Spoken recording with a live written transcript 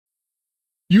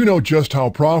You know just how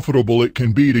profitable it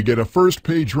can be to get a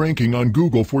first-page ranking on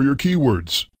Google for your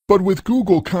keywords. But with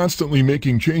Google constantly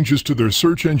making changes to their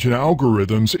search engine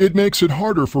algorithms, it makes it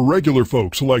harder for regular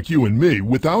folks like you and me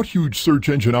without huge search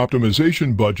engine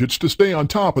optimization budgets to stay on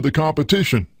top of the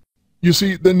competition. You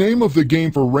see, the name of the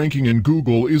game for ranking in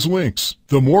Google is links.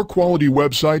 The more quality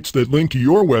websites that link to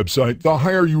your website, the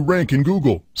higher you rank in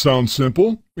Google. Sounds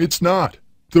simple? It's not.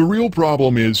 The real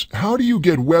problem is, how do you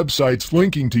get websites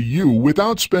linking to you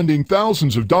without spending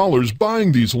thousands of dollars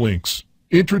buying these links?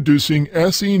 Introducing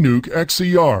Senuke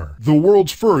XCR, the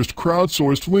world's first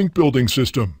crowdsourced link building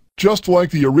system. Just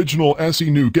like the original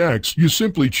Senuke X, you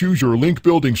simply choose your link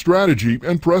building strategy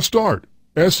and press start.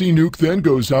 Senuke then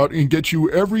goes out and gets you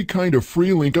every kind of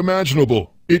free link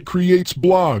imaginable. It creates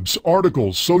blogs,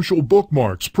 articles, social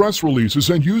bookmarks, press releases,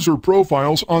 and user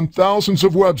profiles on thousands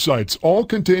of websites, all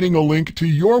containing a link to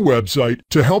your website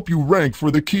to help you rank for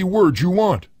the keywords you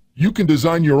want. You can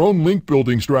design your own link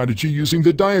building strategy using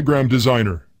the diagram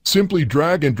designer. Simply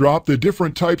drag and drop the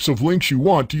different types of links you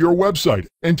want to your website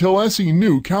and tell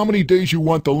Senuke how many days you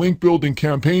want the link building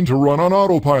campaign to run on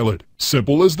autopilot.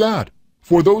 Simple as that.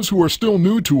 For those who are still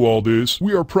new to all this,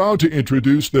 we are proud to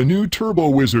introduce the new Turbo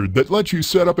Wizard that lets you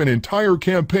set up an entire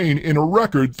campaign in a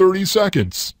record 30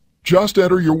 seconds. Just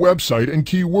enter your website and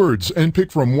keywords and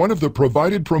pick from one of the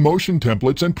provided promotion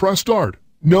templates and press start.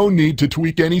 No need to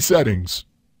tweak any settings.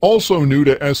 Also new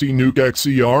to Senuke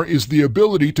XCR is the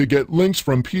ability to get links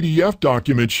from PDF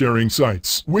document sharing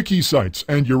sites, wiki sites,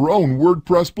 and your own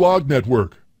WordPress blog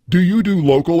network. Do you do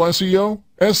local SEO?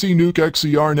 Senuke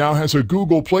XCR now has a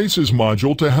Google Places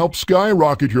module to help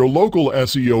skyrocket your local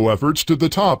SEO efforts to the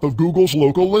top of Google's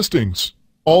local listings.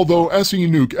 Although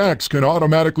Senuke X can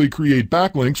automatically create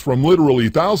backlinks from literally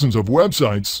thousands of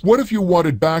websites, what if you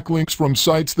wanted backlinks from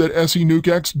sites that Senuke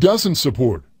X doesn't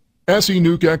support?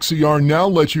 Senuke XCR now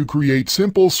lets you create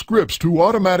simple scripts to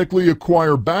automatically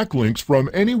acquire backlinks from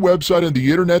any website on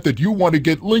the internet that you want to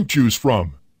get link juice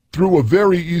from. Through a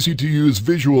very easy-to-use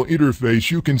visual interface,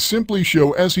 you can simply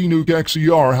show Senuke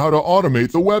XCR how to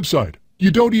automate the website. You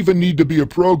don't even need to be a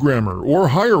programmer or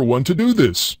hire one to do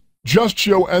this. Just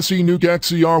show Senuke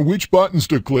XCR which buttons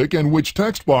to click and which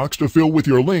text box to fill with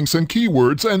your links and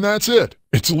keywords, and that's it.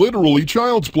 It's literally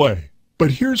child's play.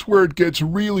 But here's where it gets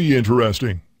really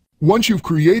interesting. Once you've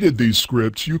created these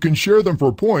scripts, you can share them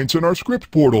for points in our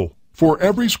script portal. For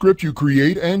every script you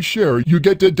create and share, you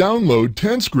get to download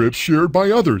 10 scripts shared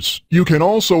by others. You can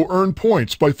also earn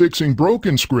points by fixing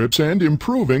broken scripts and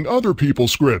improving other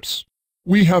people's scripts.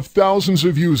 We have thousands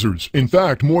of users, in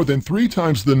fact more than 3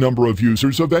 times the number of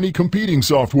users of any competing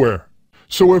software.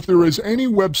 So if there is any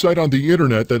website on the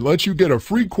internet that lets you get a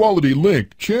free quality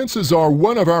link, chances are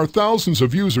one of our thousands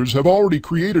of users have already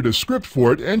created a script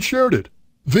for it and shared it.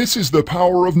 This is the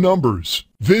power of numbers.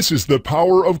 This is the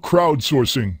power of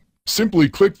crowdsourcing. Simply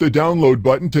click the download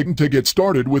button to get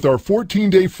started with our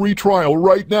 14-day free trial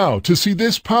right now to see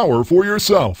this power for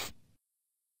yourself.